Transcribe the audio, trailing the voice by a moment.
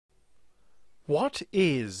What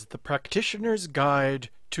is the Practitioner's Guide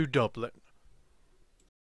to Dublin?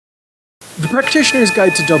 The Practitioner's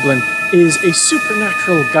Guide to Dublin is a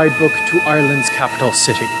supernatural guidebook to Ireland's capital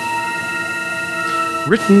city.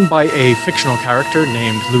 Written by a fictional character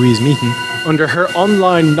named Louise Meaton under her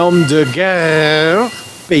online nom de guerre,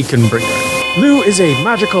 Bacon Bringer. Lou is a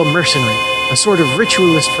magical mercenary, a sort of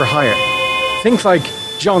ritualist for hire. Think like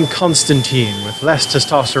John Constantine with less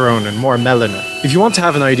testosterone and more melanin. If you want to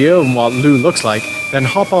have an idea of what Lou looks like, then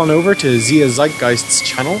hop on over to Zia Zeitgeist's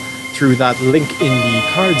channel through that link in the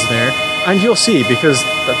cards there, and you'll see, because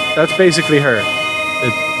that's basically her.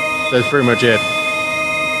 That's pretty much it.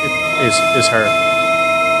 It is her.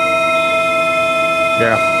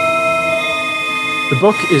 Yeah. The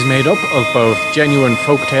book is made up of both genuine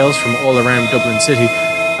folk tales from all around Dublin City,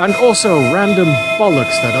 and also random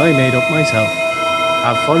bollocks that I made up myself.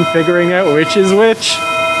 Have fun figuring out which is which.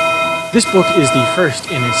 This book is the first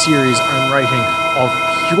in a series I'm writing of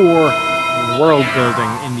pure world building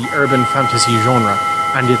in the urban fantasy genre,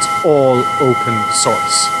 and it's all open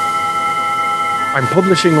source. I'm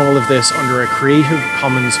publishing all of this under a Creative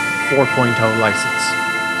Commons 4.0 license.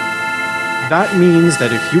 That means that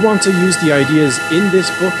if you want to use the ideas in this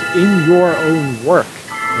book in your own work,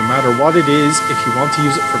 no matter what it is, if you want to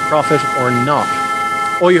use it for profit or not,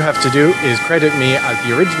 all you have to do is credit me as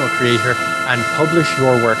the original creator and publish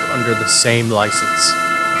your work under the same license.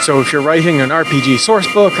 So if you're writing an RPG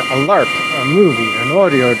sourcebook, a LARP, a movie, an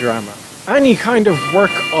audio drama, any kind of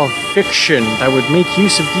work of fiction that would make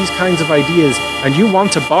use of these kinds of ideas, and you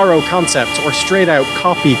want to borrow concepts or straight out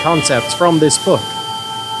copy concepts from this book,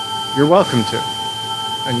 you're welcome to.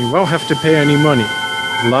 And you won't have to pay any money,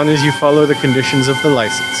 as long as you follow the conditions of the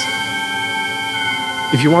license.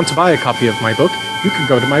 If you want to buy a copy of my book, you can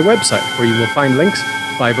go to my website, where you will find links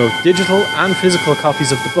to buy both digital and physical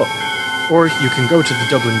copies of the book. Or you can go to the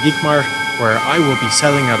Dublin Geek Mart, where I will be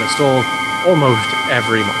selling at a stall almost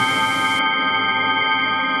every month.